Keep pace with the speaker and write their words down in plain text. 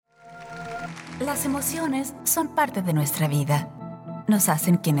Las emociones son parte de nuestra vida. Nos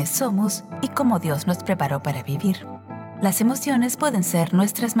hacen quienes somos y cómo Dios nos preparó para vivir. Las emociones pueden ser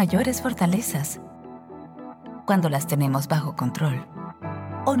nuestras mayores fortalezas, cuando las tenemos bajo control,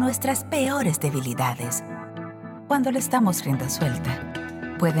 o nuestras peores debilidades, cuando le estamos rienda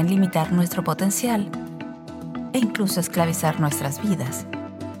suelta. Pueden limitar nuestro potencial e incluso esclavizar nuestras vidas.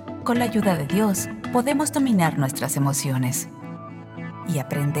 Con la ayuda de Dios, podemos dominar nuestras emociones y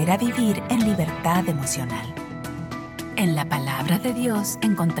aprender a vivir en libertad emocional. En la palabra de Dios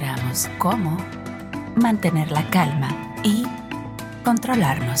encontramos cómo mantener la calma y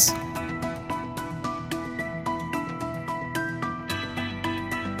controlarnos.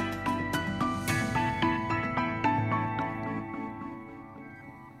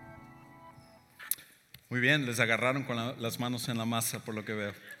 Muy bien, les agarraron con las manos en la masa por lo que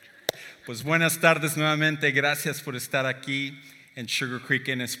veo. Pues buenas tardes nuevamente, gracias por estar aquí en Sugar Creek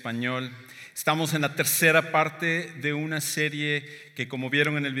en español. Estamos en la tercera parte de una serie que, como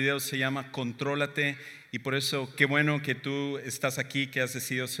vieron en el video, se llama Contrólate, y por eso qué bueno que tú estás aquí, que has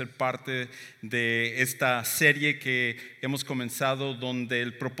decidido ser parte de esta serie que hemos comenzado, donde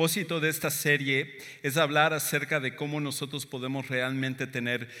el propósito de esta serie es hablar acerca de cómo nosotros podemos realmente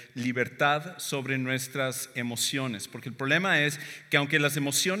tener libertad sobre nuestras emociones, porque el problema es que aunque las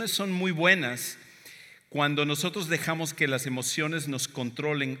emociones son muy buenas, cuando nosotros dejamos que las emociones nos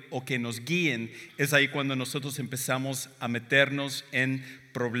controlen o que nos guíen, es ahí cuando nosotros empezamos a meternos en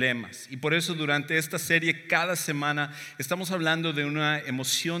problemas. Y por eso durante esta serie, cada semana, estamos hablando de una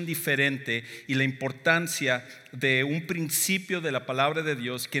emoción diferente y la importancia de un principio de la palabra de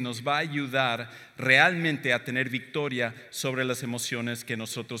Dios que nos va a ayudar realmente a tener victoria sobre las emociones que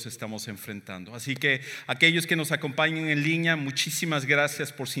nosotros estamos enfrentando. Así que aquellos que nos acompañan en línea, muchísimas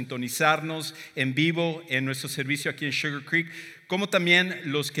gracias por sintonizarnos en vivo en nuestro servicio aquí en Sugar Creek, como también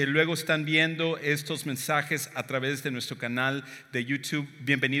los que luego están viendo estos mensajes a través de nuestro canal de YouTube.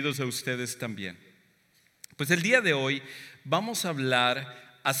 Bienvenidos a ustedes también. Pues el día de hoy vamos a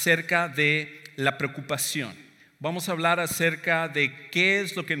hablar acerca de la preocupación. Vamos a hablar acerca de qué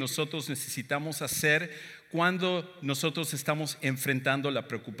es lo que nosotros necesitamos hacer cuando nosotros estamos enfrentando la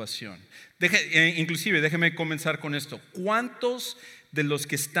preocupación. Inclusive, déjeme comenzar con esto. ¿Cuántos de los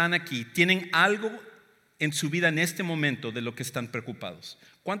que están aquí tienen algo en su vida en este momento de lo que están preocupados?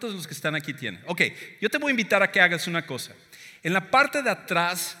 ¿Cuántos de los que están aquí tienen? Ok, yo te voy a invitar a que hagas una cosa. En la parte de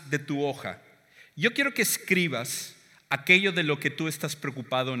atrás de tu hoja, yo quiero que escribas aquello de lo que tú estás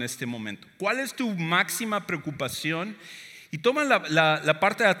preocupado en este momento. ¿Cuál es tu máxima preocupación? Y toma la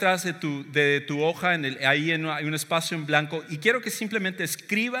parte de atrás de tu hoja, ahí hay un espacio en blanco, y quiero que simplemente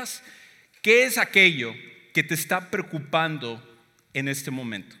escribas qué es aquello que te está preocupando en este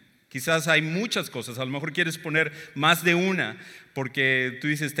momento. Quizás hay muchas cosas, a lo mejor quieres poner más de una, porque tú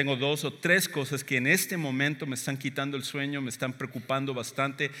dices, tengo 2 o 3 cosas que en este momento me están quitando el sueño, me están preocupando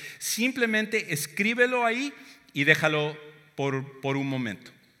bastante. Simplemente escríbelo ahí y déjalo por un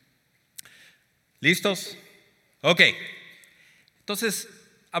momento. ¿Listos? Ok. Entonces,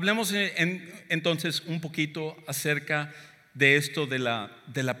 hablemos entonces un poquito acerca de esto de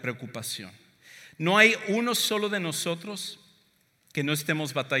la preocupación. No hay uno solo de nosotros que no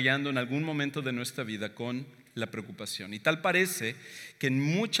estemos batallando en algún momento de nuestra vida con la preocupación. Y tal parece que en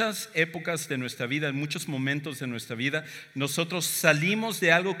muchas épocas de nuestra vida, en muchos momentos de nuestra vida, nosotros salimos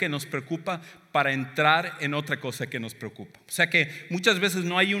de algo que nos preocupa para entrar en otra cosa que nos preocupa. O sea que muchas veces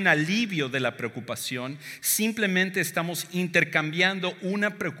no hay un alivio de la preocupación, simplemente estamos intercambiando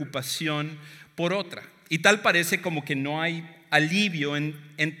una preocupación por otra. Y tal parece como que no hay alivio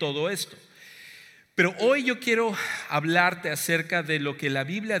en todo esto. Pero hoy yo quiero hablarte acerca de lo que la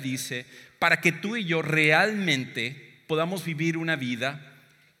Biblia dice para que tú y yo realmente podamos vivir una vida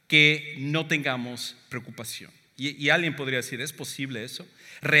que no tengamos preocupación. Y alguien podría decir, ¿es posible eso?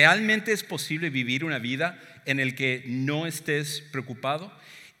 ¿Realmente es posible vivir una vida en el que no estés preocupado?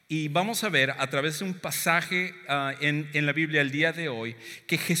 Y vamos a ver a través de un pasaje en la Biblia el día de hoy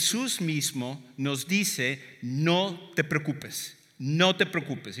que Jesús mismo nos dice, no te preocupes. No te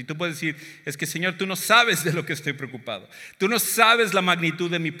preocupes. Y tú puedes decir, es que Señor, tú no sabes de lo que estoy preocupado. Tú no sabes la magnitud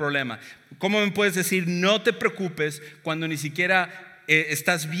de mi problema. ¿Cómo me puedes decir no te preocupes cuando ni siquiera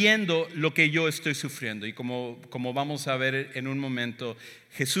estás viendo lo que yo estoy sufriendo? Y como vamos a ver en un momento,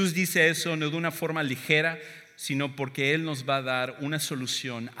 Jesús dice eso no de una forma ligera, sino porque Él nos va a dar una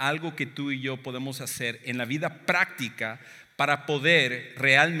solución, algo que tú y yo podemos hacer en la vida práctica para poder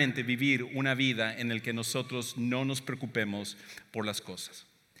realmente vivir una vida en la que nosotros no nos preocupemos por las cosas.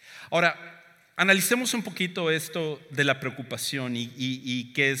 Ahora, analicemos un poquito esto de la preocupación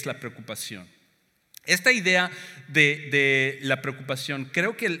y qué es la preocupación. Esta idea de la preocupación,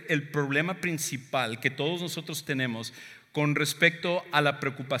 creo que el problema principal que todos nosotros tenemos con respecto a la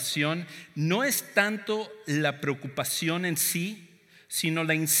preocupación no es tanto la preocupación en sí, sino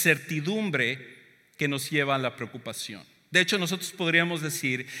la incertidumbre que nos lleva a la preocupación. De hecho, nosotros podríamos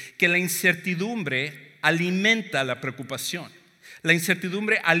decir que la incertidumbre alimenta la preocupación. La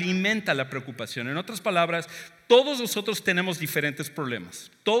incertidumbre alimenta la preocupación. En otras palabras, todos nosotros tenemos diferentes problemas.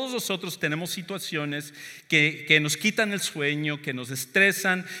 Todos nosotros tenemos situaciones que nos quitan el sueño, que nos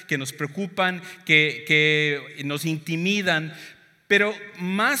estresan, que nos preocupan, que nos intimidan. Pero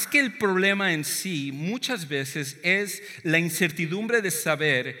más que el problema en sí, muchas veces es la incertidumbre de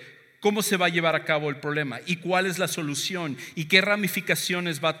saber cómo se va a llevar a cabo el problema y cuál es la solución y qué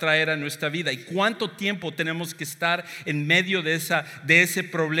ramificaciones va a traer a nuestra vida y cuánto tiempo tenemos que estar en medio de ese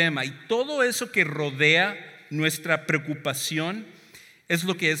problema. Y todo eso que rodea nuestra preocupación es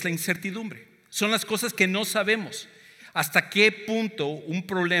lo que es la incertidumbre. Son las cosas que no sabemos. Hasta qué punto un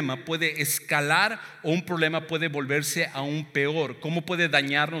problema puede escalar o un problema puede volverse aún peor. Cómo puede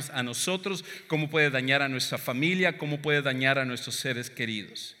dañarnos a nosotros, cómo puede dañar a nuestra familia, cómo puede dañar a nuestros seres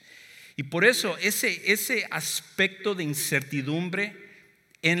queridos. Y por eso ese aspecto de incertidumbre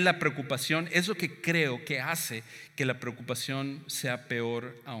en la preocupación es lo que creo que hace que la preocupación sea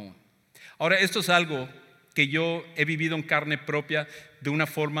peor aún. Ahora, esto es algo que yo he vivido en carne propia de una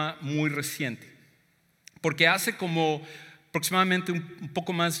forma muy reciente. Porque hace como aproximadamente un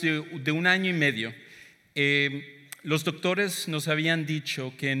poco más de un año y medio, los doctores nos habían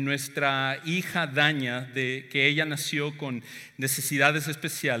dicho que nuestra hija Daña, que ella nació con necesidades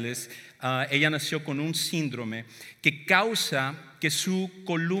especiales, ella nació con un síndrome que causa que su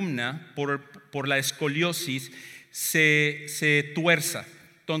columna, por la escoliosis, se tuerza.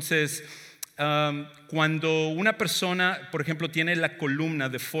 Entonces, cuando una persona, por ejemplo, tiene la columna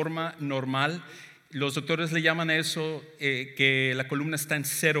de forma normal, los doctores le llaman a eso que la columna está en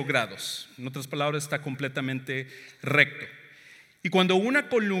 0 grados. En otras palabras, está completamente recto. Y cuando una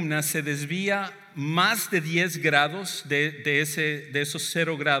columna se desvía más de 10 grados de esos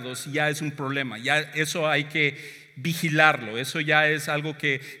 0 grados, ya es un problema. Ya eso hay que vigilarlo. Eso ya es algo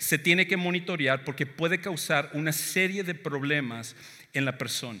que se tiene que monitorear porque puede causar una serie de problemas en la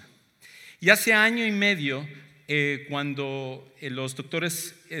persona. Y hace año y medio, cuando los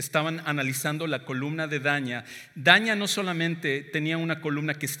doctores estaban analizando la columna de Daña no solamente tenía una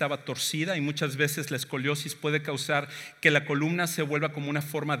columna que estaba torcida, y muchas veces la escoliosis puede causar que la columna se vuelva como una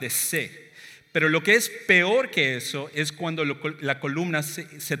forma de C. Pero lo que es peor que eso es cuando la columna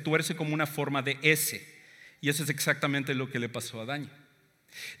se tuerce como una forma de S. Y eso es exactamente lo que le pasó a Daña.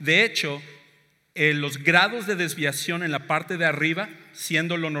 De hecho, los grados de desviación en la parte de arriba,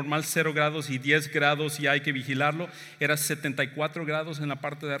 siendo lo normal 0 grados y 10 grados y hay que vigilarlo, era 74 grados en la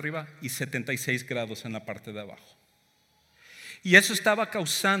parte de arriba y 76 grados en la parte de abajo. Y eso estaba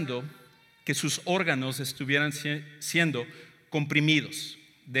causando que sus órganos estuvieran siendo comprimidos.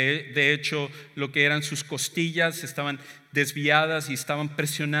 De hecho, lo que eran sus costillas estaban desviadas y estaban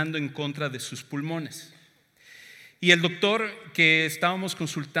presionando en contra de sus pulmones. Y el doctor que estábamos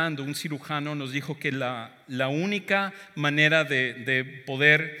consultando, un cirujano, nos dijo que la única manera de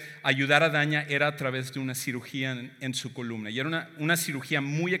poder ayudar a Daña era a través de una cirugía en su columna. Y era una cirugía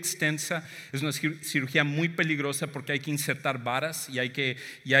muy extensa, es una cirugía muy peligrosa porque hay que insertar varas y hay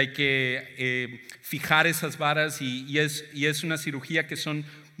que fijar esas varas y es una cirugía que son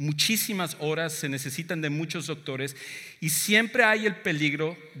muchísimas horas, se necesitan de muchos doctores y siempre hay el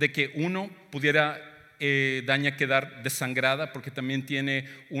peligro de que uno pudiera Daña quedar desangrada porque también tiene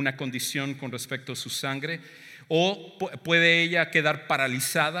una condición con respecto a su sangre, o puede ella quedar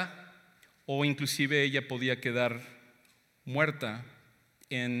paralizada, o inclusive ella podía quedar muerta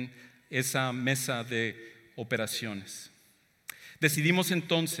en esa mesa de operaciones. Decidimos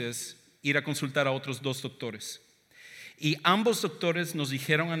entonces ir a consultar a otros 2 doctores y ambos doctores nos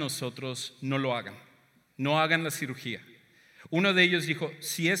dijeron a nosotros: no lo hagan, no hagan la cirugía. Uno de ellos dijo: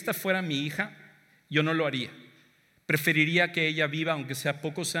 si esta fuera mi hija, yo no lo haría. Preferiría que ella viva, aunque sea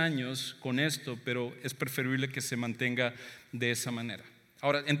pocos años, con esto, pero es preferible que se mantenga de esa manera.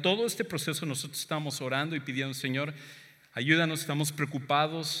 Ahora, en todo este proceso nosotros estamos orando y pidiendo: Señor, ayúdanos, estamos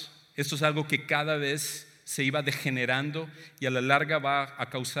preocupados. Esto es algo que cada vez se iba degenerando y a la larga va a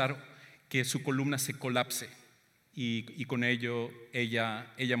causar que su columna se colapse y con ello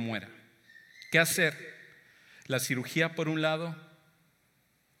ella muera. ¿Qué hacer? ¿La cirugía por un lado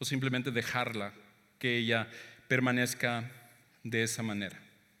o simplemente dejarla que ella permanezca de esa manera?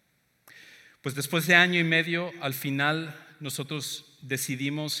 Pues después de año y medio, al final nosotros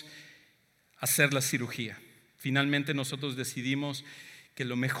decidimos hacer la cirugía. Finalmente nosotros decidimos que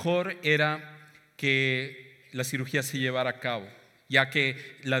lo mejor era que la cirugía se llevara a cabo, ya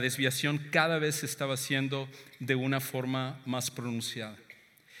que la desviación cada vez se estaba haciendo de una forma más pronunciada.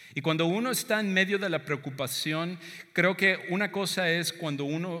 Y cuando uno está en medio de la preocupación, creo que una cosa es cuando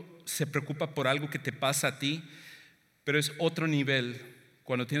uno se preocupa por algo que te pasa a ti, pero es otro nivel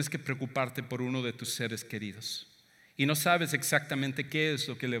cuando tienes que preocuparte por uno de tus seres queridos y no sabes exactamente qué es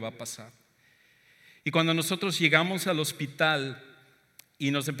lo que le va a pasar. Y cuando nosotros llegamos al hospital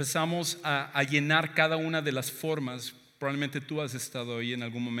y nos empezamos a llenar cada una de las formas, probablemente tú has estado ahí en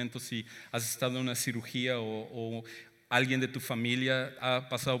algún momento si has estado en una cirugía o alguien de tu familia ha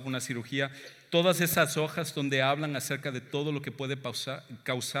pasado por una cirugía, todas esas hojas donde hablan acerca de todo lo que puede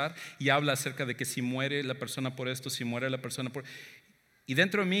causar y habla acerca de que si muere la persona por esto, si muere la persona por... Y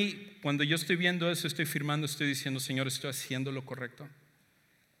dentro de mí, cuando yo estoy viendo eso, estoy firmando, estoy diciendo, Señor, ¿estoy haciendo lo correcto?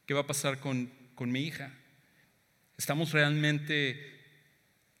 ¿Qué va a pasar con mi hija? ¿Estamos realmente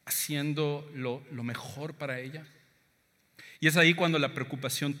haciendo lo mejor para ella? Y es ahí cuando la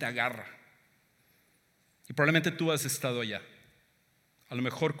preocupación te agarra. Y probablemente tú has estado allá, a lo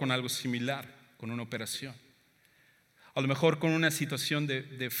mejor con algo similar, con una operación, a lo mejor con una situación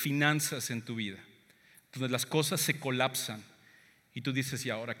de finanzas en tu vida, donde las cosas se colapsan y tú dices, ¿y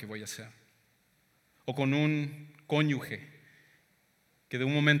ahora qué voy a hacer? O con un cónyuge que de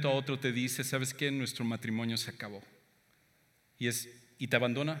un momento a otro te dice, ¿sabes qué? Nuestro matrimonio se acabó y te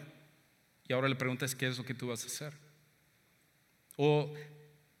abandona, y ahora le preguntas qué es lo que tú vas a hacer. O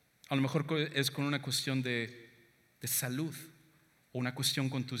a lo mejor es con una cuestión de salud o una cuestión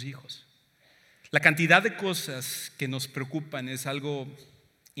con tus hijos. La cantidad de cosas que nos preocupan es algo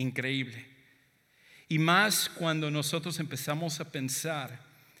increíble. Y más cuando nosotros empezamos a pensar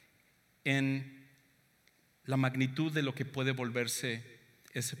en la magnitud de lo que puede volverse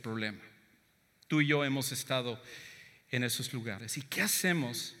ese problema. Tú y yo hemos estado en esos lugares. ¿Y qué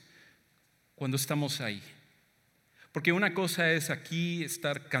hacemos cuando estamos ahí? Porque una cosa es aquí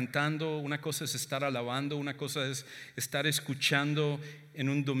estar cantando, una cosa es estar alabando, una cosa es estar escuchando en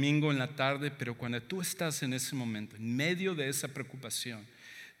un domingo en la tarde, pero cuando tú estás en ese momento, en medio de esa preocupación,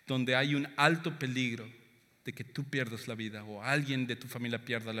 donde hay un alto peligro de que tú pierdas la vida o alguien de tu familia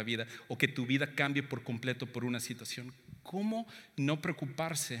pierda la vida o que tu vida cambie por completo por una situación, ¿cómo no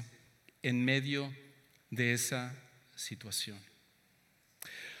preocuparse en medio de esa situación?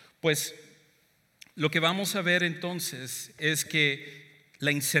 Pues lo que vamos a ver entonces es que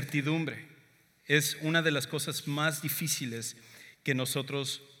la incertidumbre es una de las cosas más difíciles que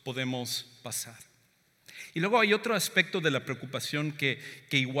nosotros podemos pasar. Y luego hay otro aspecto de la preocupación que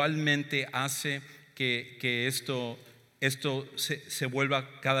igualmente hace que esto se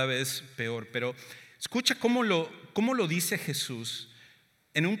vuelva cada vez peor. Pero escucha cómo lo dice Jesús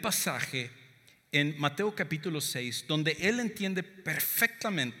en un pasaje en Mateo capítulo 6, donde Él entiende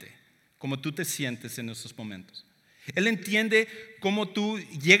perfectamente cómo tú te sientes en esos momentos. Él entiende cómo tú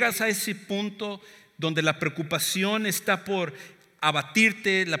llegas a ese punto donde la preocupación está por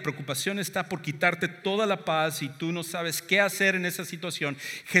abatirte, la preocupación está por quitarte toda la paz y tú no sabes qué hacer en esa situación.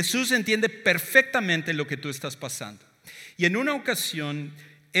 Jesús entiende perfectamente lo que tú estás pasando. Y en una ocasión,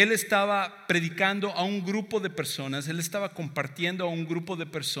 Él estaba predicando a un grupo de personas, Él estaba compartiendo a un grupo de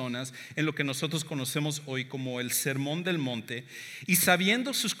personas en lo que nosotros conocemos hoy como el Sermón del Monte, y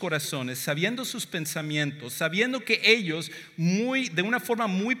sabiendo sus corazones, sabiendo sus pensamientos, sabiendo que ellos, de una forma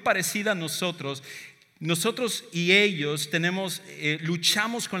muy parecida a nosotros y ellos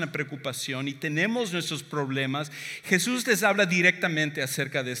luchamos con la preocupación y tenemos nuestros problemas. Jesús les habla directamente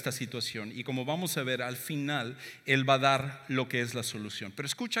acerca de esta situación y como vamos a ver al final, Él va a dar lo que es la solución. Pero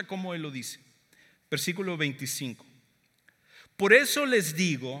escucha cómo Él lo dice. Versículo 25. Por eso les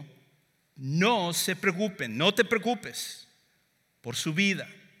digo, no se preocupen, no te preocupes por su vida,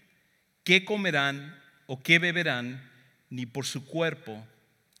 qué comerán o qué beberán, ni por su cuerpo,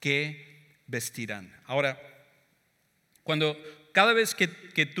 qué vestirán. Ahora, cada vez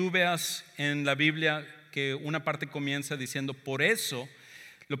que tú veas en la Biblia que una parte comienza diciendo por eso,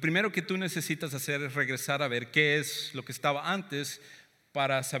 lo primero que tú necesitas hacer es regresar a ver qué es lo que estaba antes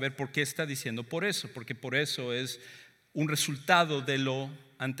para saber por qué está diciendo por eso, porque por eso es un resultado de lo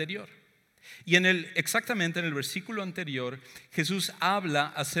anterior. Y exactamente en el versículo anterior, Jesús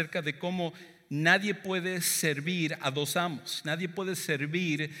habla acerca de cómo nadie puede servir a dos amos. Nadie puede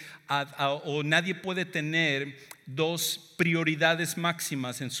servir o nadie puede tener dos prioridades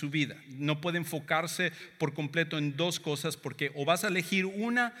máximas en su vida. No puede enfocarse por completo en dos cosas porque o vas a elegir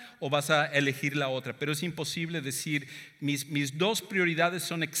una o vas a elegir la otra. Pero es imposible decir mis dos prioridades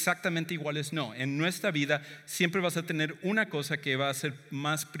son exactamente iguales. No, en nuestra vida siempre vas a tener una cosa que va a ser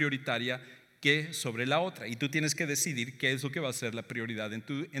más prioritaria que sobre la otra. Y tú tienes que decidir qué es lo que va a ser la prioridad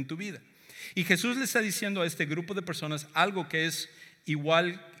en tu vida. Y Jesús le está diciendo a este grupo de personas algo que es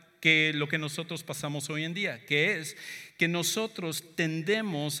igual que lo que nosotros pasamos hoy en día, que es que nosotros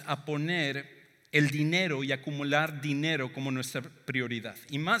tendemos a poner el dinero y acumular dinero como nuestra prioridad,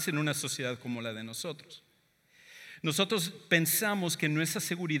 y más en una sociedad como la de nosotros. Nosotros pensamos que nuestra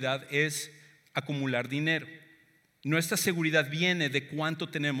seguridad es acumular dinero. Nuestra seguridad viene de cuánto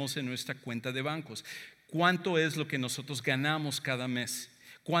tenemos en nuestra cuenta de bancos, cuánto es lo que nosotros ganamos cada mes,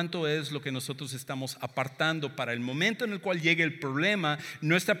 cuánto es lo que nosotros estamos apartando para el momento en el cual llegue el problema,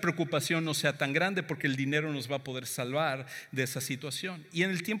 nuestra preocupación no sea tan grande porque el dinero nos va a poder salvar de esa situación. Y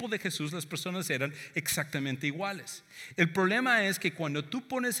en el tiempo de Jesús las personas eran exactamente iguales. El problema es que cuando tú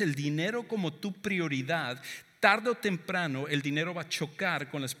pones el dinero como tu prioridad, tarde o temprano el dinero va a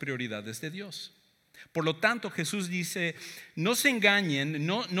chocar con las prioridades de Dios. Por lo tanto, Jesús dice, no se engañen,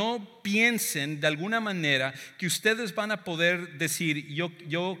 no piensen de alguna manera que ustedes van a poder decir,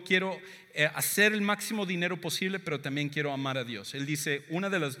 yo quiero hacer el máximo dinero posible, pero también quiero amar a Dios. Él dice, una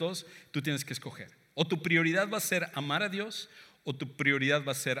de las dos, tú tienes que escoger. O tu prioridad va a ser amar a Dios, o tu prioridad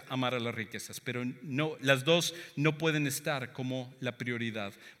va a ser amar a las riquezas. Pero no, las dos no pueden estar como la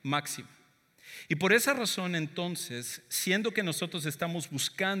prioridad máxima. Y por esa razón entonces, siendo que nosotros estamos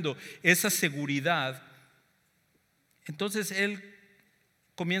buscando esa seguridad, entonces Él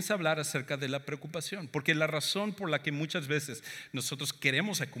comienza a hablar acerca de la preocupación, porque la razón por la que muchas veces nosotros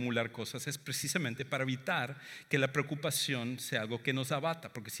queremos acumular cosas es precisamente para evitar que la preocupación sea algo que nos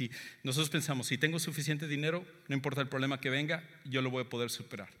abata, porque si nosotros pensamos, si tengo suficiente dinero, no importa el problema que venga, yo lo voy a poder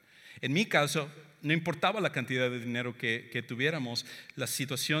superar. En mi caso, no importaba la cantidad de dinero que tuviéramos, la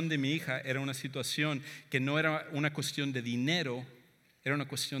situación de mi hija era una situación que no era una cuestión de dinero, era una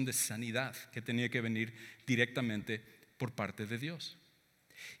cuestión de sanidad que tenía que venir directamente por parte de Dios.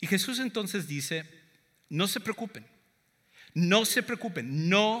 Y Jesús entonces dice, no se preocupen,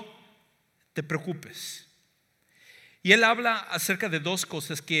 no te preocupes. Y Él habla acerca de dos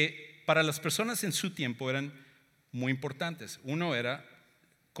cosas que para las personas en su tiempo eran muy importantes. Uno era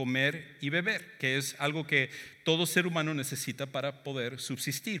comer y beber, que es algo que todo ser humano necesita para poder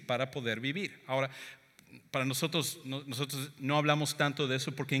subsistir, para poder vivir. Ahora, para nosotros no hablamos tanto de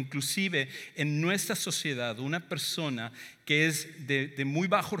eso porque inclusive en nuestra sociedad una persona que es de muy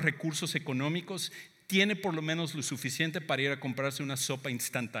bajos recursos económicos tiene por lo menos lo suficiente para ir a comprarse una sopa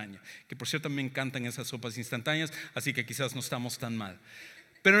instantánea, que por cierto me encantan esas sopas instantáneas, así que quizás no estamos tan mal.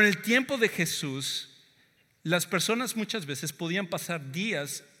 Pero en el tiempo de Jesús, las personas muchas veces podían pasar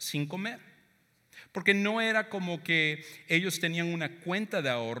días sin comer, porque no era como que ellos tenían una cuenta de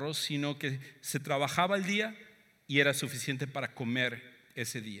ahorros, sino que se trabajaba el día y era suficiente para comer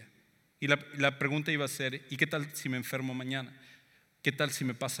ese día. Y la pregunta iba a ser, ¿y qué tal si me enfermo mañana? ¿Qué tal si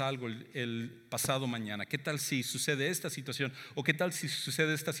me pasa algo el pasado mañana? ¿Qué tal si sucede esta situación? ¿O qué tal si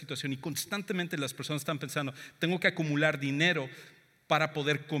sucede esta situación? Y constantemente las personas están pensando, tengo que acumular dinero para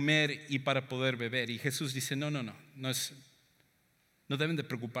poder comer y para poder beber. Y Jesús dice, no deben de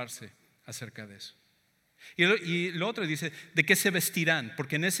preocuparse acerca de eso. Y lo otro dice, ¿de qué se vestirán?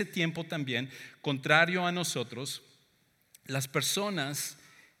 Porque en ese tiempo también, contrario a nosotros, las personas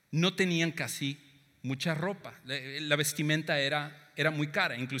no tenían casi mucha ropa. La vestimenta era muy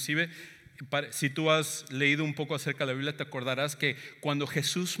cara. Inclusive, si tú has leído un poco acerca de la Biblia, te acordarás que cuando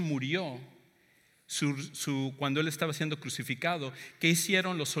Jesús murió, cuando Él estaba siendo crucificado, ¿qué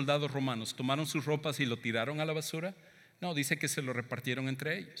hicieron los soldados romanos? ¿Tomaron sus ropas y lo tiraron a la basura? No, dice que se lo repartieron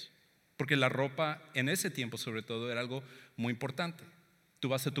entre ellos. Porque la ropa en ese tiempo sobre todo era algo muy importante. Tú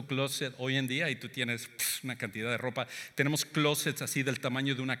vas a tu closet hoy en día y tú tienes una cantidad de ropa. Tenemos closets así del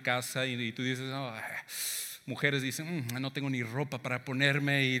tamaño de una casa y tú dices, mujeres dicen, no tengo ni ropa para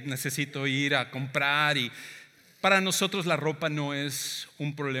ponerme y necesito ir a comprar. Y para nosotros la ropa no es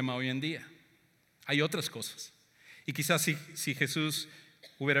un problema hoy en día. Hay otras cosas. Y quizás si Jesús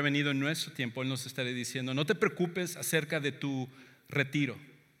hubiera venido en nuestro tiempo, Él nos estaría diciendo, no te preocupes acerca de tu retiro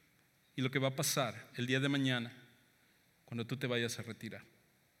y lo que va a pasar el día de mañana cuando tú te vayas a retirar.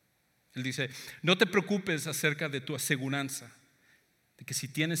 Él dice, no te preocupes acerca de tu aseguranza, de que si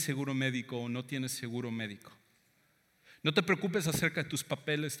tienes seguro médico o no tienes seguro médico. No te preocupes acerca de tus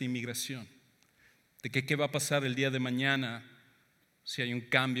papeles de inmigración, de que qué va a pasar el día de mañana, si hay un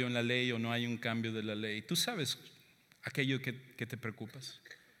cambio en la ley o no hay un cambio de la ley. Tú sabes aquello que te preocupas.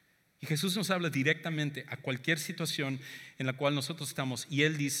 Y Jesús nos habla directamente a cualquier situación en la cual nosotros estamos. Y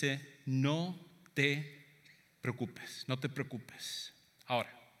Él dice, no te preocupes, no te preocupes.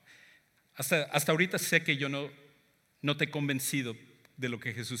 Ahora, hasta ahorita sé que yo no te he convencido de lo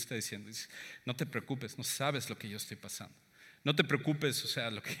que Jesús está diciendo. Dice, no te preocupes, no sabes lo que yo estoy pasando. No te preocupes, o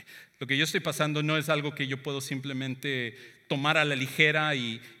sea, lo que yo estoy pasando no es algo que yo puedo simplemente tomar a la ligera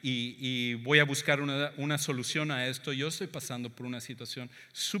y voy a buscar una solución a esto. Yo estoy pasando por una situación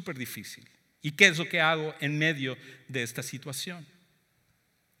súper difícil. ¿Y qué es lo que hago en medio de esta situación?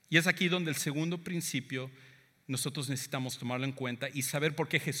 Y es aquí donde el segundo principio nosotros necesitamos tomarlo en cuenta y saber por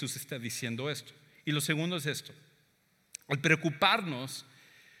qué Jesús está diciendo esto. Y lo segundo es esto: al preocuparnos,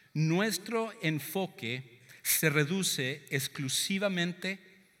 nuestro enfoque se reduce exclusivamente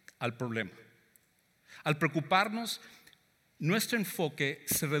al problema. Al preocuparnos, nuestro enfoque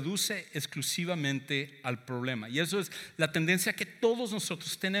se reduce exclusivamente al problema. Y eso es la tendencia que todos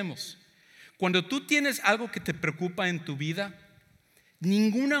nosotros tenemos. Cuando tú tienes algo que te preocupa en tu vida,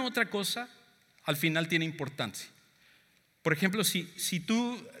 ninguna otra cosa al final tiene importancia. Por ejemplo,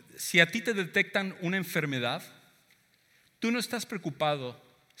 si a ti te detectan una enfermedad, tú no estás preocupado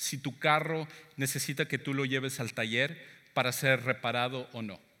si tu carro necesita que tú lo lleves al taller para ser reparado o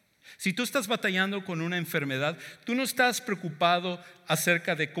no. Si tú estás batallando con una enfermedad, tú no estás preocupado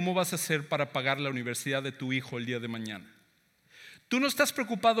acerca de cómo vas a hacer para pagar la universidad de tu hijo el día de mañana. Tú no estás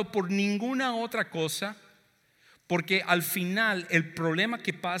preocupado por ninguna otra cosa, porque al final el problema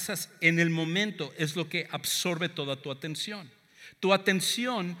que pasas en el momento es lo que absorbe toda tu atención. Tu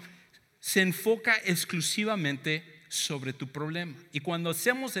atención se enfoca exclusivamente sobre tu problema. Y cuando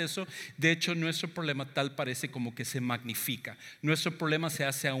hacemos eso, de hecho, nuestro problema tal parece como que se magnifica. Nuestro problema se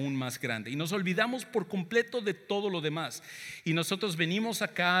hace aún más grande y nos olvidamos por completo de todo lo demás. Y nosotros venimos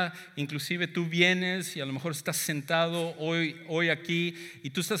acá, inclusive tú vienes y a lo mejor estás sentado hoy aquí y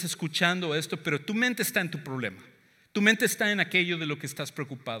tú estás escuchando esto, pero tu mente está en tu problema. Tu mente está en aquello de lo que estás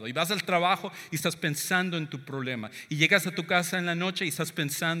preocupado. Y vas al trabajo y estás pensando en tu problema. Y llegas a tu casa en la noche y estás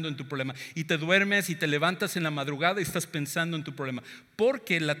pensando en tu problema. Y te duermes y te levantas en la madrugada y estás pensando en tu problema.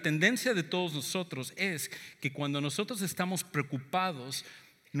 Porque la tendencia de todos nosotros es que cuando nosotros estamos preocupados,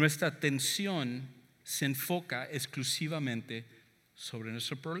 nuestra atención se enfoca exclusivamente sobre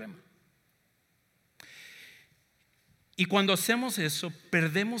nuestro problema. Y cuando hacemos eso,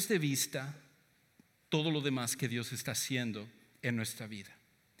 perdemos de vista todo lo demás que Dios está haciendo en nuestra vida.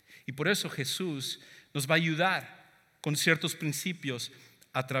 Y por eso Jesús nos va a ayudar con ciertos principios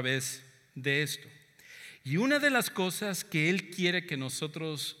a través de esto. Y una de las cosas que Él quiere que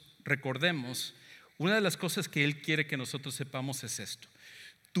nosotros recordemos, una de las cosas que Él quiere que nosotros sepamos es esto: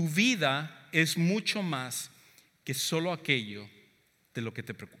 tu vida es mucho más que solo aquello de lo que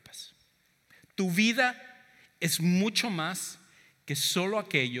te preocupas. Tu vida es mucho más que solo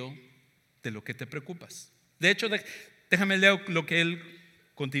aquello de lo que te preocupas. De hecho, déjame leer lo que Él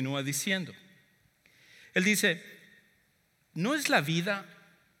continúa diciendo. Él dice: ¿no es la vida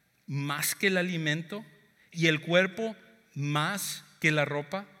más que el alimento y el cuerpo más que la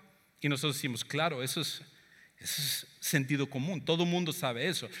ropa? Y nosotros decimos, claro, eso es sentido común. Todo el mundo sabe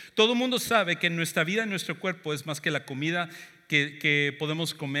eso. Todo el mundo sabe que nuestra vida, nuestro cuerpo es más que la comida que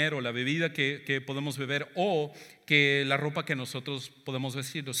podemos comer o la bebida que podemos beber o que la ropa que nosotros podemos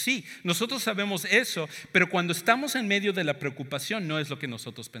vestir. Sí, nosotros sabemos eso, pero cuando estamos en medio de la preocupación no es lo que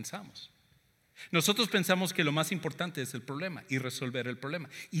nosotros pensamos. Nosotros pensamos que lo más importante es el problema y resolver el problema,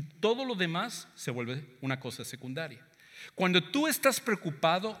 y todo lo demás se vuelve una cosa secundaria. Cuando tú estás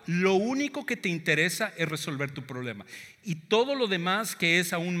preocupado, lo único que te interesa es resolver tu problema, y todo lo demás que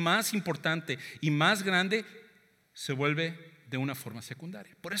es aún más importante y más grande se vuelve de una forma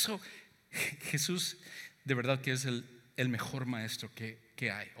secundaria. Por eso Jesús de verdad que es el mejor maestro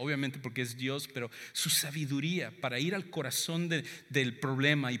que hay. Obviamente porque es Dios, pero su sabiduría para ir al corazón del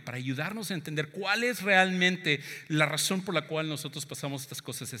problema y para ayudarnos a entender cuál es realmente la razón por la cual nosotros pasamos estas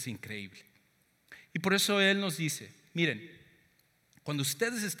cosas es increíble. Y por eso Él nos dice: miren, cuando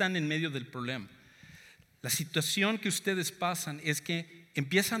ustedes están en medio del problema, la situación que ustedes pasan es que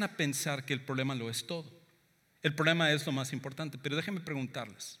empiezan a pensar que el problema lo es todo. El problema es lo más importante. Pero déjenme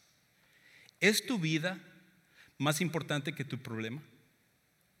preguntarles: ¿es tu vida más importante que tu problema?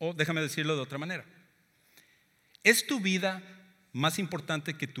 O déjame decirlo de otra manera: ¿es tu vida más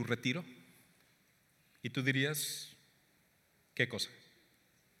importante que tu retiro? Y tú dirías, ¿qué cosa?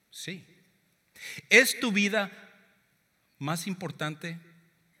 Sí. ¿Es tu vida más importante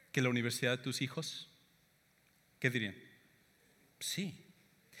que la universidad de tus hijos? ¿Qué dirían? Sí.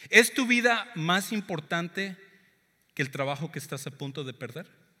 ¿Es tu vida más importante que el trabajo que estás a punto de perder?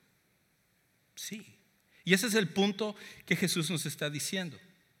 Sí. Y ese es el punto que Jesús nos está diciendo.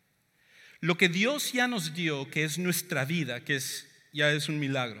 Lo que Dios ya nos dio, que es nuestra vida, ya es un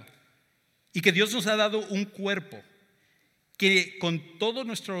milagro, y que Dios nos ha dado un cuerpo que con todos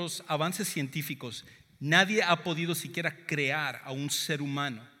nuestros avances científicos nadie ha podido siquiera crear a un ser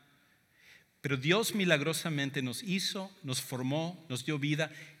humano. Pero Dios milagrosamente nos hizo, nos formó, nos dio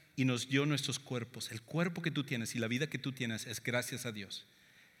vida y nos dio nuestros cuerpos. El cuerpo que tú tienes y la vida que tú tienes es gracias a Dios.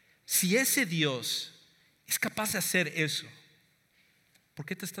 Si ese Dios es capaz de hacer eso, ¿por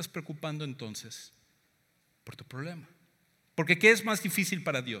qué te estás preocupando entonces por tu problema? Porque ¿qué es más difícil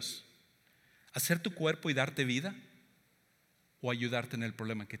para Dios? ¿Hacer tu cuerpo y darte vida? ¿O ayudarte en el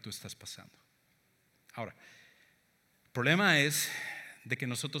problema que tú estás pasando? Ahora, el problema es de que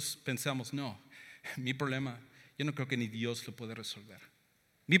nosotros pensamos, no, mi problema, yo no creo que ni Dios lo puede resolver.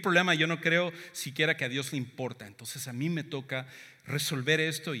 Mi problema, yo no creo siquiera que a Dios le importa. Entonces a mí me toca resolver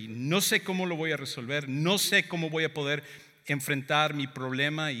esto y no sé cómo lo voy a resolver, no sé cómo voy a poder enfrentar mi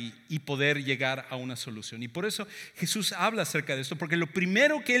problema y poder llegar a una solución. Y por eso Jesús habla acerca de esto, porque lo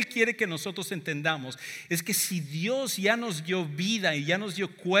primero que Él quiere que nosotros entendamos es que si Dios ya nos dio vida y ya nos dio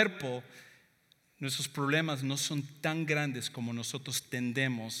cuerpo, nuestros problemas no son tan grandes como nosotros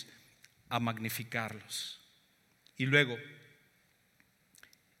tendemos a magnificarlos. Y luego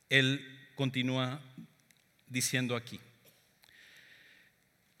Él continúa diciendo aquí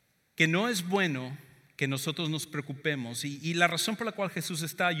que no es bueno que nosotros nos preocupemos, y la razón por la cual Jesús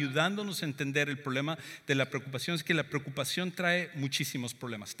está ayudándonos a entender el problema de la preocupación es que la preocupación trae muchísimos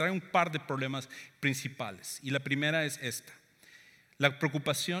problemas, trae un par de problemas principales, y la primera es esta: la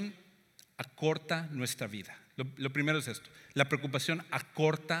preocupación acorta nuestra vida. Lo primero es esto: la preocupación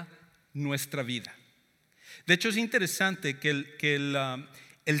acorta nuestra vida. De hecho, es interesante que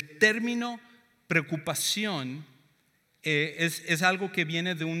el término preocupación es algo que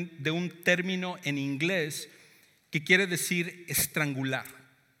viene de un término en inglés que quiere decir estrangular,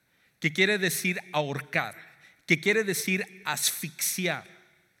 que quiere decir ahorcar, que quiere decir asfixiar.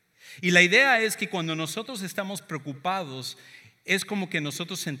 Y la idea es que cuando nosotros estamos preocupados, es como que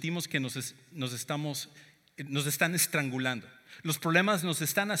nosotros sentimos que nos están estrangulando. Los problemas nos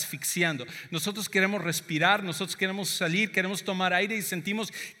están asfixiando. Nosotros queremos respirar, nosotros queremos salir, queremos tomar aire y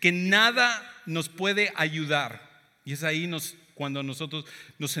sentimos que nada nos puede ayudar. Y es ahí cuando nosotros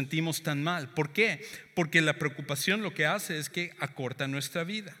nos sentimos tan mal. ¿Por qué? Porque la preocupación lo que hace es que acorta nuestra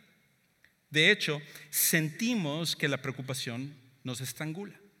vida. De hecho, sentimos que la preocupación nos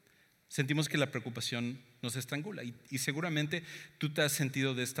estrangula. Sentimos que la preocupación nos estrangula. Y seguramente tú te has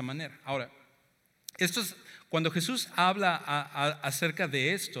sentido de esta manera. Ahora, cuando Jesús habla acerca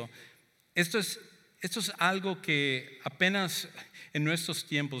de esto es algo que apenas en nuestros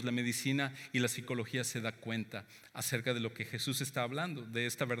tiempos la medicina y la psicología se da cuenta acerca de lo que Jesús está hablando, de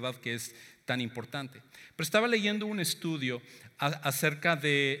esta verdad que es tan importante. Pero estaba leyendo un estudio acerca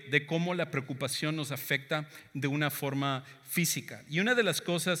de cómo la preocupación nos afecta de una forma física. Y una de las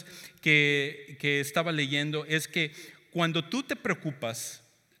cosas que estaba leyendo es que cuando tú te preocupas,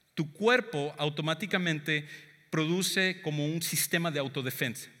 tu cuerpo automáticamente produce como un sistema de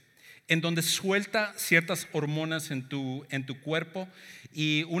autodefensa, en donde suelta ciertas hormonas en tu cuerpo,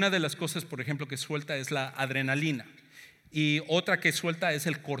 y una de las cosas, por ejemplo, que suelta es la adrenalina, y otra que suelta es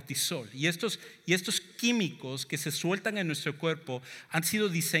el cortisol. Y estos químicos que se sueltan en nuestro cuerpo han sido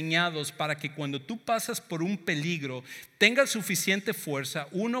diseñados para que cuando tú pasas por un peligro tengas suficiente fuerza,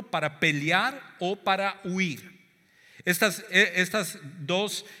 uno, para pelear o para huir. Estos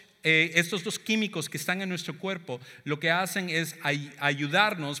dos químicos que están en nuestro cuerpo lo que hacen es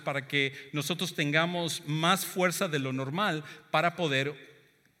ayudarnos para que nosotros tengamos más fuerza de lo normal para poder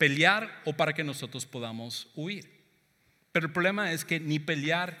pelear o para que nosotros podamos huir. Pero el problema es que ni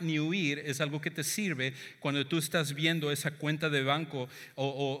pelear ni huir es algo que te sirve cuando tú estás viendo esa cuenta de banco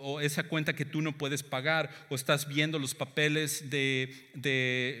o esa cuenta que tú no puedes pagar, o estás viendo los papeles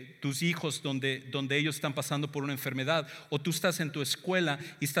de tus hijos donde ellos están pasando por una enfermedad, o tú estás en tu escuela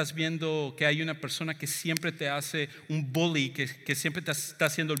y estás viendo que hay una persona que siempre te hace un bully, que siempre te está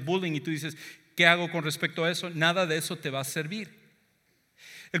haciendo el bullying, y tú dices, ¿qué hago con respecto a eso? Nada de eso te va a servir.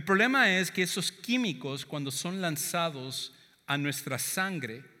 El problema es que esos químicos, cuando son lanzados a nuestra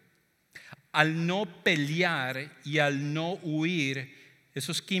sangre, al no pelear y al no huir,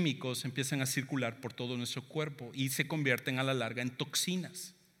 esos químicos empiezan a circular por todo nuestro cuerpo y se convierten a la larga en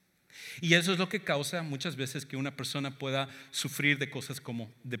toxinas. Y eso es lo que causa muchas veces que una persona pueda sufrir de cosas como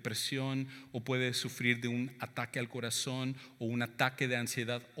depresión, o puede sufrir de un ataque al corazón o un ataque de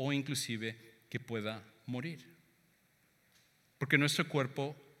ansiedad, o inclusive que pueda morir. Porque nuestro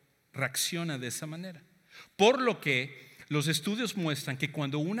cuerpo reacciona de esa manera. Por lo que los estudios muestran que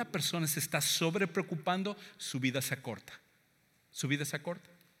cuando una persona se está sobrepreocupando, su vida se acorta. Su vida se acorta.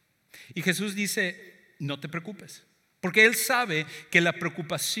 Y Jesús dice, no te preocupes, porque Él sabe que la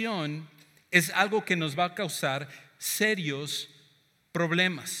preocupación es algo que nos va a causar serios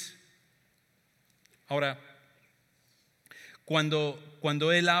problemas. Ahora,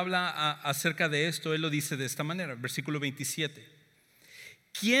 cuando él habla acerca de esto, él lo dice de esta manera, versículo 27.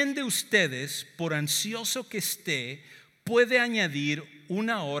 ¿Quién de ustedes, por ansioso que esté, puede añadir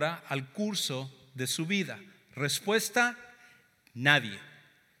una hora al curso de su vida? Respuesta: nadie.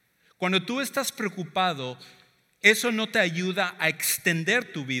 Cuando tú estás preocupado, eso no te ayuda a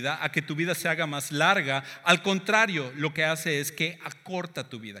extender tu vida, a que tu vida se haga más larga. Al contrario, lo que hace es que acorta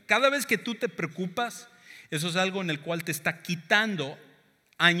tu vida. Cada vez que tú te preocupas, eso es algo en el cual te está quitando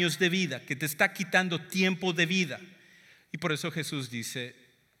años de vida, que te está quitando tiempo de vida. Y por eso Jesús dice: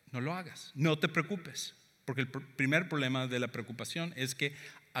 no lo hagas, no te preocupes. Porque el primer problema de la preocupación es que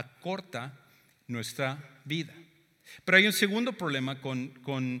acorta nuestra vida. Pero hay un segundo problema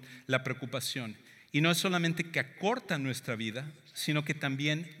con la preocupación. Y no es solamente que acorta nuestra vida, sino que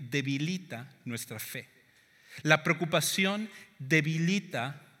también debilita nuestra fe. La preocupación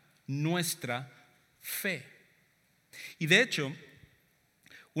debilita nuestra fe. Y de hecho,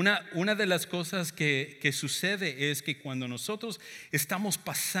 una de las cosas que sucede es que cuando nosotros estamos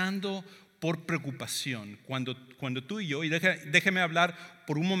pasando por preocupación, cuando tú y yo, y déjeme hablar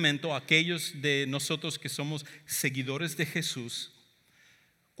por un momento a aquellos de nosotros que somos seguidores de Jesús,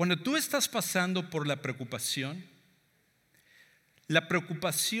 cuando tú estás pasando por la preocupación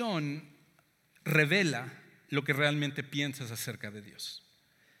revela lo que realmente piensas acerca de Dios.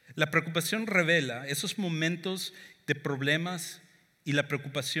 La preocupación revela esos momentos de problemas, y la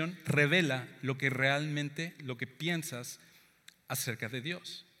preocupación revela lo que piensas acerca de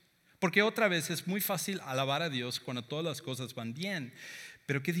Dios. Porque otra vez es muy fácil alabar a Dios cuando todas las cosas van bien,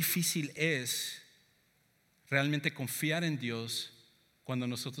 pero qué difícil es realmente confiar en Dios cuando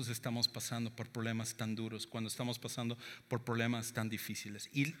nosotros estamos pasando por problemas tan duros, cuando estamos pasando por problemas tan difíciles.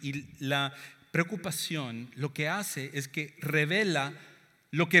 Y la preocupación lo que hace es que revela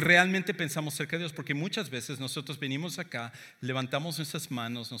lo que realmente pensamos acerca de Dios, porque muchas veces nosotros venimos acá, levantamos nuestras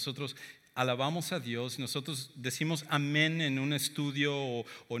manos, nosotros alabamos a Dios, nosotros decimos amén en un estudio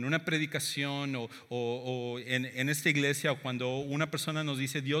o en una predicación o en esta iglesia, o cuando una persona nos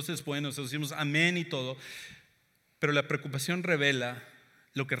dice Dios es bueno, nosotros decimos amén y todo, pero la preocupación revela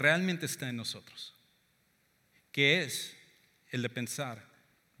lo que realmente está en nosotros, que es el de pensar: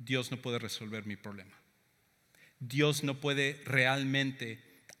 Dios no puede resolver mi problema. Dios no puede realmente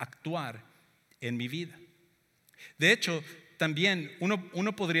actuar en mi vida. De hecho, también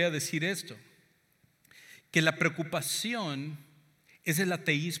uno podría decir esto, que la preocupación es el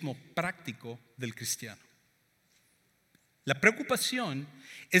ateísmo práctico del cristiano. La preocupación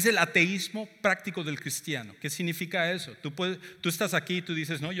es el ateísmo práctico del cristiano. ¿Qué significa eso? Tú estás aquí y tú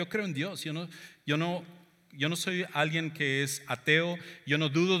dices: no, yo creo en Dios, yo no soy alguien que es ateo, yo no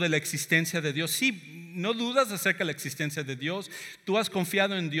dudo de la existencia de Dios. Sí, no dudas acerca de la existencia de Dios, tú has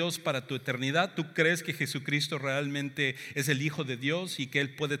confiado en Dios para tu eternidad, tú crees que Jesucristo realmente es el Hijo de Dios y que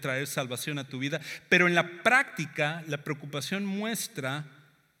Él puede traer salvación a tu vida, pero en la práctica la preocupación muestra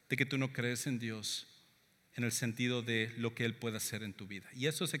de que tú no crees en Dios en el sentido de lo que Él puede hacer en tu vida. Y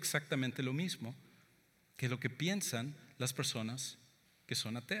eso es exactamente lo mismo que lo que piensan las personas que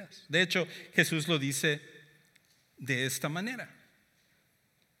son ateas. De hecho, Jesús lo dice de esta manera.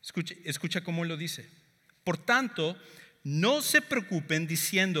 Escucha cómo lo dice. Por tanto, no se preocupen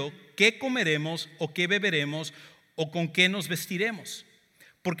diciendo qué comeremos o qué beberemos o con qué nos vestiremos.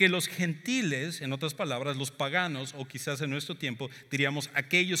 Porque los gentiles, en otras palabras, los paganos, o quizás en nuestro tiempo diríamos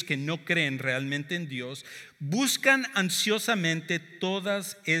aquellos que no creen realmente en Dios, buscan ansiosamente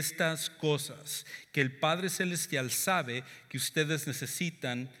todas estas cosas, que el Padre Celestial sabe que ustedes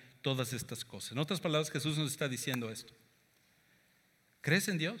necesitan todas estas cosas. En otras palabras, Jesús nos está diciendo esto. ¿Crees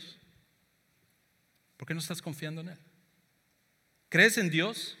en Dios? ¿Por qué no estás confiando en Él? ¿Crees en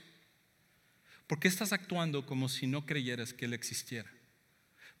Dios? ¿Por qué estás actuando como si no creyeras que Él existiera?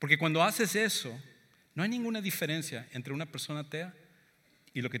 Porque cuando haces eso, no hay ninguna diferencia entre una persona atea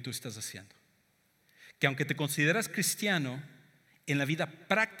y lo que tú estás haciendo. Que aunque te consideras cristiano, en la vida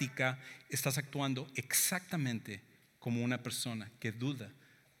práctica estás actuando exactamente como una persona que duda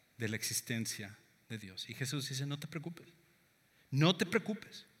de la existencia de Dios. Y Jesús dice: no te preocupes, no te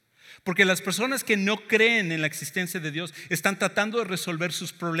preocupes. Porque las personas que no creen en la existencia de Dios están tratando de resolver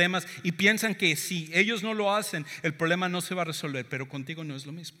sus problemas y piensan que si ellos no lo hacen, el problema no se va a resolver. Pero contigo no es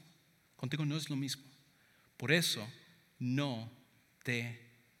lo mismo. Contigo no es lo mismo. Por eso, no te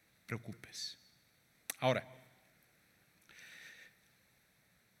preocupes. Ahora,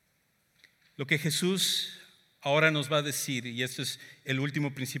 lo que Jesús ahora nos va a decir, y este es el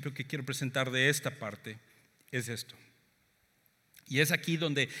último principio que quiero presentar de esta parte, es esto. Y es aquí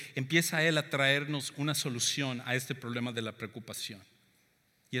donde empieza Él a traernos una solución a este problema de la preocupación.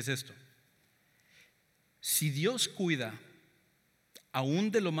 Y es esto: si Dios cuida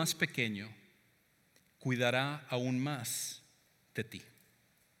aún de lo más pequeño, cuidará aún más de ti.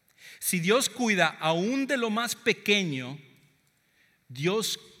 Si Dios cuida aún de lo más pequeño,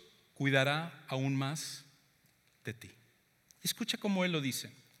 Dios cuidará aún más de ti. Escucha cómo Él lo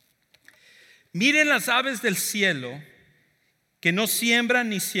dice. Miren las aves del cielo, que no siembran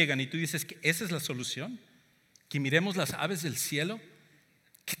ni ciegan. Y tú dices que esa es la solución, que miremos las aves del cielo.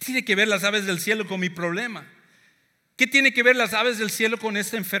 ¿Qué tiene que ver las aves del cielo con mi problema? ¿Qué tiene que ver las aves del cielo con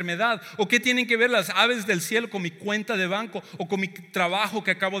esta enfermedad? ¿O qué tienen que ver las aves del cielo con mi cuenta de banco? ¿O con mi trabajo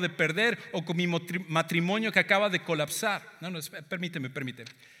que acabo de perder? ¿O con mi matrimonio que acaba de colapsar? No, permíteme.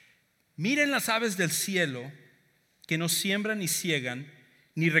 Miren las aves del cielo, que no siembran ni ciegan,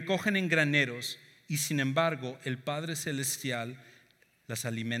 ni recogen en graneros, y sin embargo el Padre Celestial las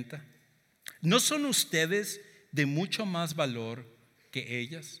alimenta. ¿No son ustedes de mucho más valor que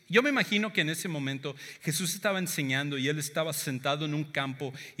ellas? Yo me imagino que en ese momento Jesús estaba enseñando y Él estaba sentado en un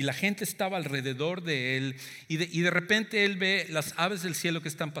campo y la gente estaba alrededor de Él, y de repente Él ve las aves del cielo que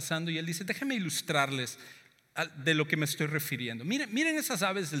están pasando y Él dice: déjenme ilustrarles de lo que me estoy refiriendo. Miren esas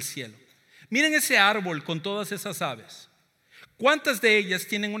aves del cielo. Miren ese árbol con todas esas aves. ¿Cuántas de ellas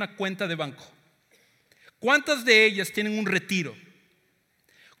tienen una cuenta de banco? ¿Cuántas de ellas tienen un retiro?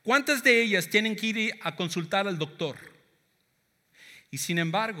 ¿Cuántas de ellas tienen que ir a consultar al doctor? Y sin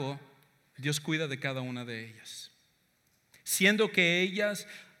embargo, Dios cuida de cada una de ellas. Siendo que ellas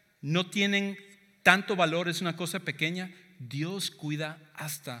no tienen tanto valor, es una cosa pequeña, Dios cuida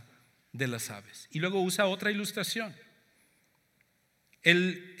hasta de las aves. Y luego usa otra ilustración.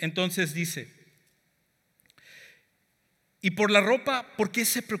 Él entonces dice: y por la ropa, ¿por qué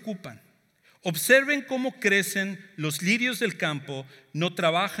se preocupan? Observen cómo crecen los lirios del campo, no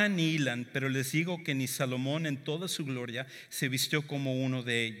trabajan ni hilan, pero les digo que ni Salomón en toda su gloria se vistió como uno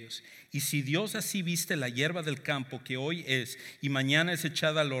de ellos. Y si Dios así viste la hierba del campo, que hoy es y mañana es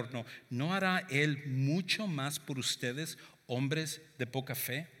echada al horno, ¿no hará Él mucho más por ustedes, hombres de poca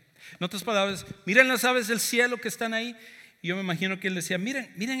fe? En otras palabras, miren las aves del cielo que están ahí. Y yo me imagino que Él decía: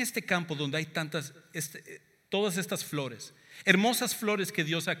 miren este campo donde hay todas estas flores, hermosas flores que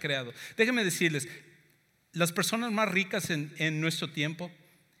Dios ha creado. Déjenme decirles, las personas más ricas en nuestro tiempo,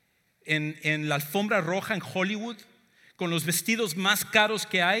 en la alfombra roja en Hollywood, con los vestidos más caros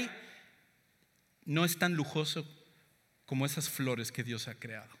que hay, no es tan lujoso como esas flores que Dios ha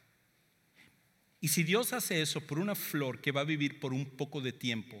creado. Y si Dios hace eso por una flor que va a vivir por un poco de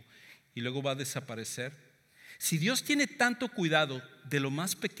tiempo y luego va a desaparecer, si Dios tiene tanto cuidado de lo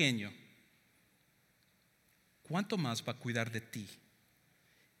más pequeño, ¿cuánto más va a cuidar de ti?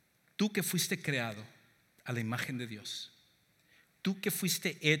 Tú que fuiste creado a la imagen de Dios, tú que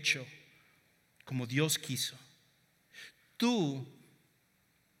fuiste hecho como Dios quiso, tú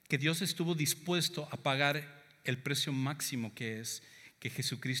que Dios estuvo dispuesto a pagar el precio máximo, que es que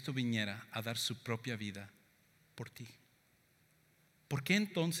Jesucristo viniera a dar su propia vida por ti. ¿Por qué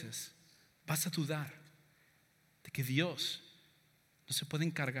entonces vas a dudar de que Dios no se puede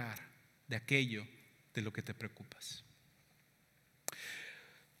encargar de aquello de lo que te preocupas?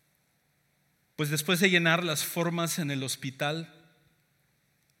 Pues después de llenar las formas en el hospital,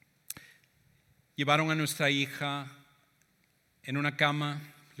 llevaron a nuestra hija en una cama,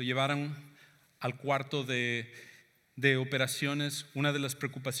 lo llevaron al cuarto de operaciones. Una de las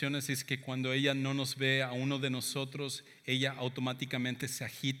preocupaciones es que cuando ella no nos ve a uno de nosotros, ella automáticamente se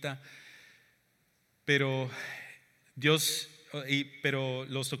agita. Pero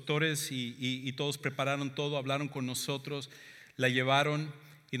los doctores y todos prepararon todo, hablaron con nosotros, la llevaron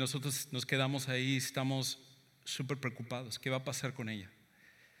y nosotros nos quedamos ahí, estamos súper preocupados. ¿Qué va a pasar con ella?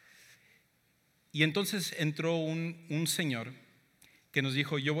 Y entonces entró un señor que nos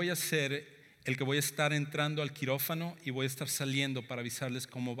dijo: yo voy a ser el que voy a estar entrando al quirófano y voy a estar saliendo para avisarles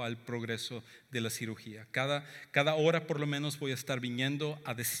cómo va el progreso de la cirugía. Cada hora por lo menos voy a estar viniendo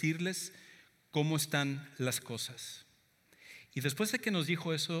a decirles cómo están las cosas. Y después de que nos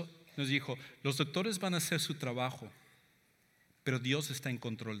dijo eso, nos dijo: los doctores van a hacer su trabajo, pero Dios está en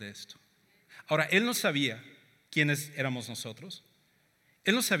control de esto. Ahora, Él no sabía quiénes éramos nosotros.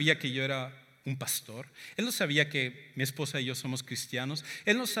 Él no sabía que yo era un pastor. Él no sabía que mi esposa y yo somos cristianos.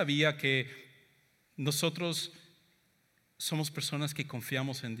 Él no sabía que nosotros somos personas que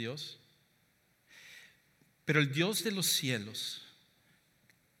confiamos en Dios. Pero el Dios de los cielos,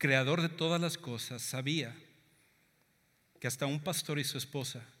 creador de todas las cosas, sabía que hasta un pastor y su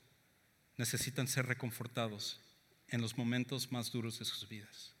esposa necesitan ser reconfortados en los momentos más duros de sus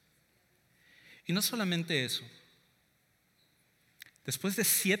vidas. Y no solamente eso, después de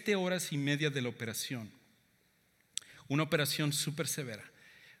 7 horas y media de la operación, una operación súper severa,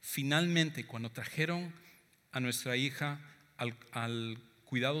 finalmente cuando trajeron a nuestra hija al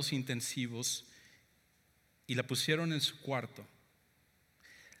cuidados intensivos y la pusieron en su cuarto.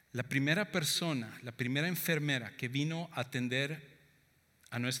 La primera persona, la primera enfermera que vino a atender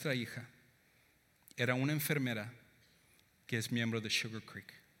a nuestra hija era una enfermera que es miembro de Sugar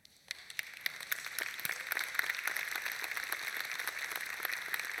Creek.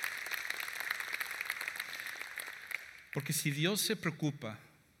 Porque si Dios se preocupa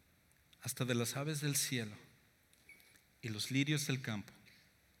hasta de las aves del cielo y los lirios del campo,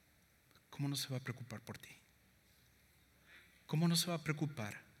 ¿cómo no se va a preocupar por ti? ¿Cómo no se va a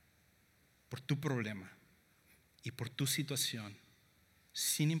preocupar por tu problema y por tu situación,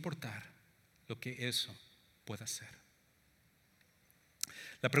 sin importar lo que eso pueda ser?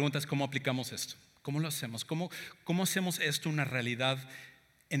 La pregunta es: ¿cómo aplicamos esto? ¿Cómo lo hacemos? ¿Cómo hacemos esto una realidad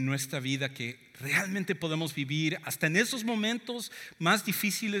en nuestra vida, que realmente podemos vivir hasta en esos momentos más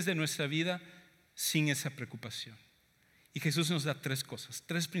difíciles de nuestra vida sin esa preocupación? Y Jesús nos da 3 cosas,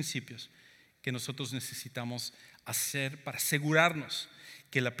 3 principios que nosotros necesitamos hacer para asegurarnos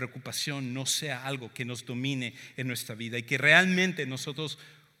que la preocupación no sea algo que nos domine en nuestra vida y que realmente nosotros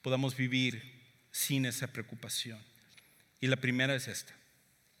podamos vivir sin esa preocupación. Y la primera es esta: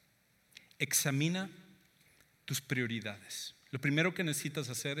 examina tus prioridades. Lo primero que necesitas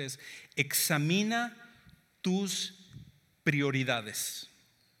hacer es examina tus prioridades.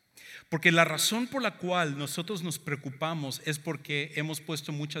 Porque la razón por la cual nosotros nos preocupamos es porque hemos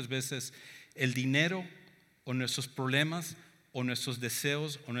puesto muchas veces el dinero o nuestros problemas o nuestros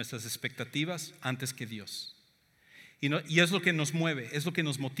deseos o nuestras expectativas antes que Dios. Y es lo que nos mueve, es lo que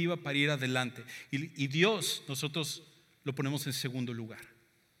nos motiva para ir adelante. Y Dios, nosotros lo ponemos en segundo lugar.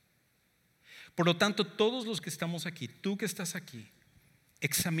 Por lo tanto, todos los que estamos aquí, tú que estás aquí,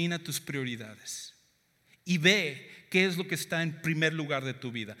 examina tus prioridades y ve qué es lo que está en primer lugar de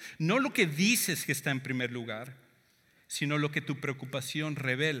tu vida. No lo que dices que está en primer lugar, sino lo que tu preocupación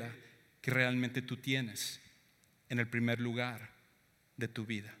revela que realmente tú tienes en el primer lugar de tu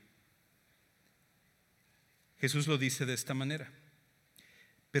vida. Jesús lo dice de esta manera: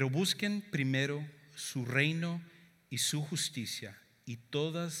 pero busquen primero su reino y su justicia, y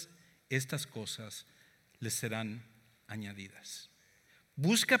todas estas cosas les serán añadidas.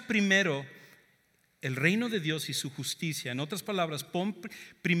 Busca primero el reino de Dios y su justicia. En otras palabras, pon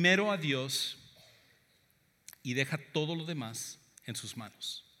primero a Dios y deja todo lo demás en sus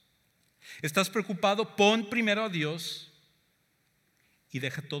manos. ¿Estás preocupado? Pon primero a Dios y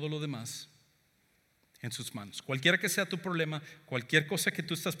deja todo lo demás en sus manos. Cualquiera que sea tu problema, cualquier cosa que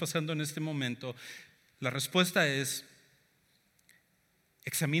tú estás pasando en este momento, la respuesta es: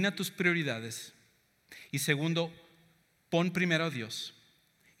 examina tus prioridades. Y segundo, pon primero a Dios.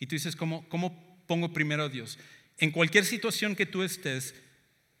 Y tú dices: ¿cómo pongo primero a Dios? En cualquier situación que tú estés,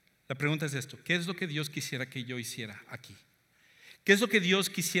 la pregunta es esto: ¿qué es lo que Dios quisiera que yo hiciera aquí? ¿Qué es lo que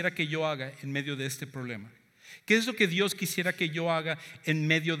Dios quisiera que yo haga en medio de este problema? ¿Qué es lo que Dios quisiera que yo haga en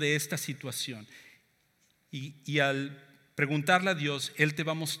medio de esta situación? Y al preguntarle a Dios, Él te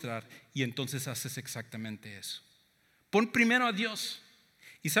va a mostrar, y entonces haces exactamente eso. Pon primero a Dios.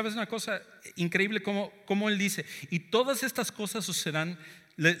 Y sabes una cosa increíble, como Él dice: y todas estas cosas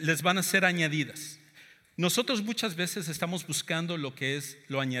les van a ser añadidas. Nosotros muchas veces estamos buscando lo que es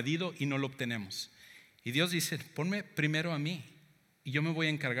lo añadido y no lo obtenemos. Y Dios dice: ponme primero a mí y yo me voy a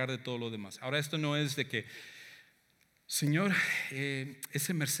encargar de todo lo demás. Ahora, esto no es de que: Señor,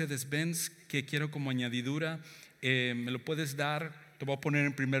 ese Mercedes-Benz que quiero como añadidura, ¿me lo puedes dar? Te voy a poner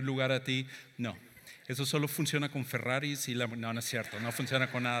en primer lugar a ti. No, eso solo funciona con Ferraris y no es cierto, no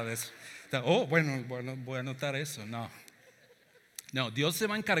funciona con nada de eso. Bueno, voy a anotar eso. No, Dios se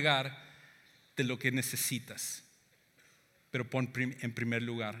va a encargar de lo que necesitas, pero pon en primer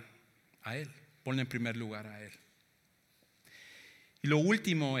lugar a Él. Ponle en primer lugar a Él. Y lo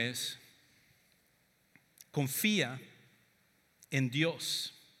último es: confía en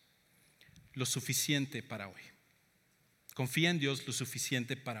Dios lo suficiente para hoy. Confía en Dios lo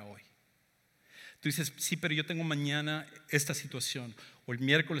suficiente para hoy. Tú dices: sí, pero yo tengo mañana esta situación, o el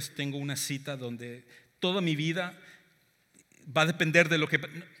miércoles tengo una cita donde toda mi vida va a depender de lo que...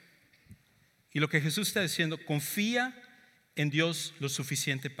 Y lo que Jesús está diciendo: confía en Dios lo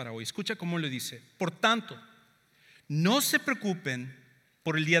suficiente para hoy. Escucha cómo le dice: por tanto, no se preocupen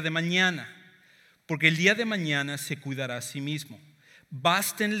por el día de mañana, porque el día de mañana se cuidará a sí mismo.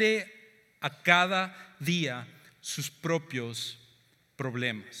 Bástenle a cada día sus propios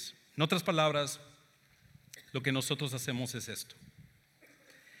problemas. En otras palabras, lo que nosotros hacemos es esto: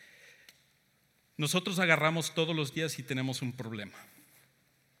 nosotros agarramos todos los días y tenemos un problema.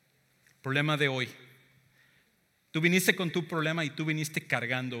 Problema de hoy. Tú viniste con tu problema y tú viniste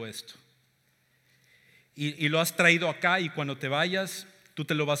cargando esto. y lo has traído acá, y cuando te vayas, tú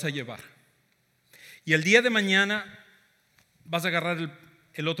te lo vas a llevar. Y el día de mañana vas a agarrar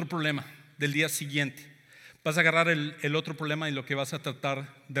el otro problema del día siguiente. Vas a agarrar el otro problema y lo que vas a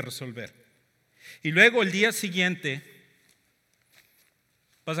tratar de resolver. Y luego el día siguiente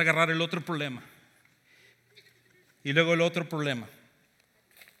vas a agarrar el otro problema. Y luego el otro problema.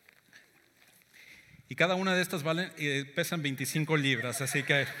 Y cada una de estas pesan 25 libras, así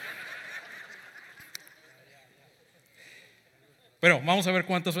que... Pero vamos a ver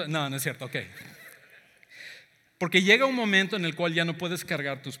cuántos... No es cierto, ok. Porque llega un momento en el cual ya no puedes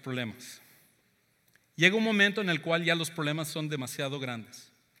cargar tus problemas. Llega un momento en el cual ya los problemas son demasiado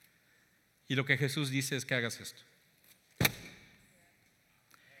grandes. Y lo que Jesús dice es que hagas esto.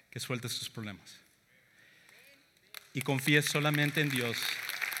 Que sueltes tus problemas. Y confíes solamente en Dios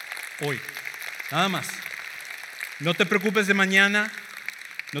hoy. Nada más. No te preocupes de mañana.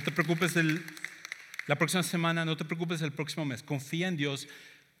 No te preocupes de la próxima semana. No te preocupes del próximo mes. Confía en Dios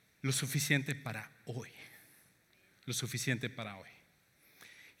lo suficiente para hoy. Lo suficiente para hoy.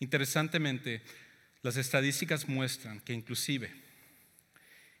 Interesantemente, las estadísticas muestran que inclusive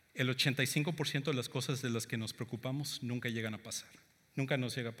el 85% de las cosas de las que nos preocupamos nunca llegan a pasar. Nunca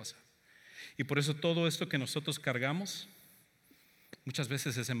nos llega a pasar. Y por eso todo esto que nosotros cargamos muchas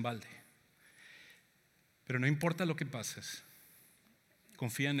veces es en balde. Pero no importa lo que pases,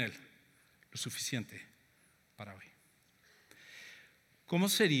 confía en Él lo suficiente para hoy. ¿Cómo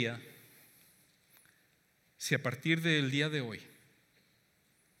sería si a partir del día de hoy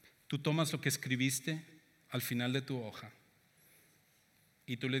tú tomas lo que escribiste al final de tu hoja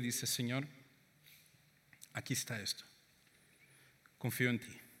y tú le dices: Señor, aquí está esto, confío en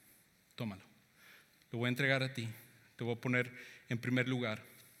ti, tómalo, lo voy a entregar a ti, te voy a poner en primer lugar,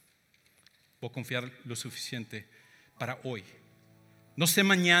 voy a confiar lo suficiente para hoy. No sé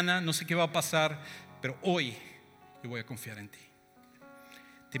mañana, no sé qué va a pasar, pero hoy yo voy a confiar en ti.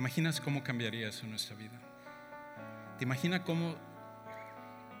 ¿Te imaginas cómo cambiaría eso en nuestra vida? ¿Te imaginas cómo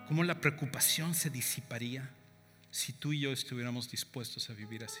la preocupación se disiparía si tú y yo estuviéramos dispuestos a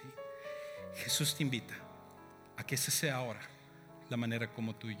vivir así? Jesús te invita a que esa sea ahora la manera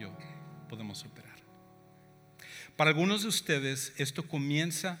como tú y yo podemos operar. Para algunos de ustedes esto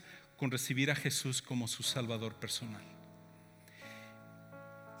comienza con recibir a Jesús como su Salvador personal.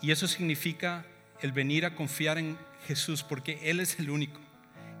 Y eso significa el venir a confiar en Jesús, porque Él es el único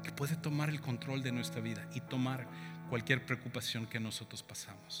que puede tomar el control de nuestra vida y tomar cualquier preocupación que nosotros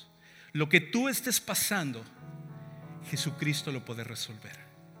pasamos. Lo que tú estés pasando, Jesucristo lo puede resolver.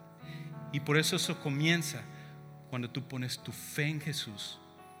 Y por eso comienza cuando tú pones tu fe en Jesús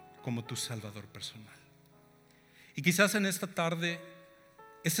como tu Salvador personal. Y quizás en esta tarde,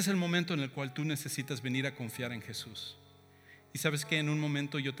 este es el momento en el cual tú necesitas venir a confiar en Jesús. Y sabes que en un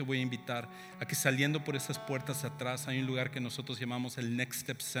momento yo te voy a invitar a que, saliendo por esas puertas atrás, hay un lugar que nosotros llamamos el Next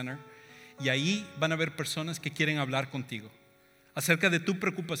Step Center. Y ahí van a haber personas que quieren hablar contigo acerca de tu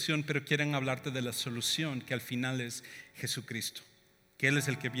preocupación, pero quieren hablarte de la solución, que al final es Jesucristo, que Él es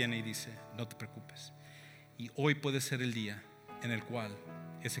el que viene y dice: no te preocupes. Y hoy puede ser el día en el cual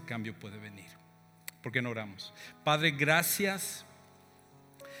ese cambio puede venir. ¿Por qué no oramos? Padre, gracias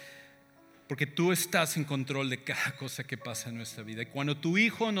porque tú estás en control de cada cosa que pasa en nuestra vida. Y cuando tu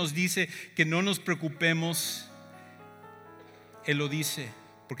Hijo nos dice que no nos preocupemos, Él lo dice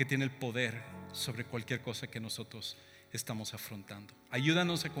porque tiene el poder sobre cualquier cosa que nosotros estamos afrontando.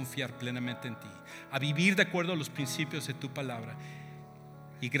 Ayúdanos a confiar plenamente en ti, a vivir de acuerdo a los principios de tu palabra.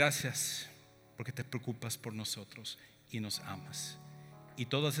 Y gracias porque te preocupas por nosotros y nos amas. Y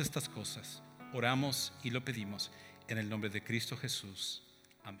todas estas cosas oramos y lo pedimos en el nombre de Cristo Jesús.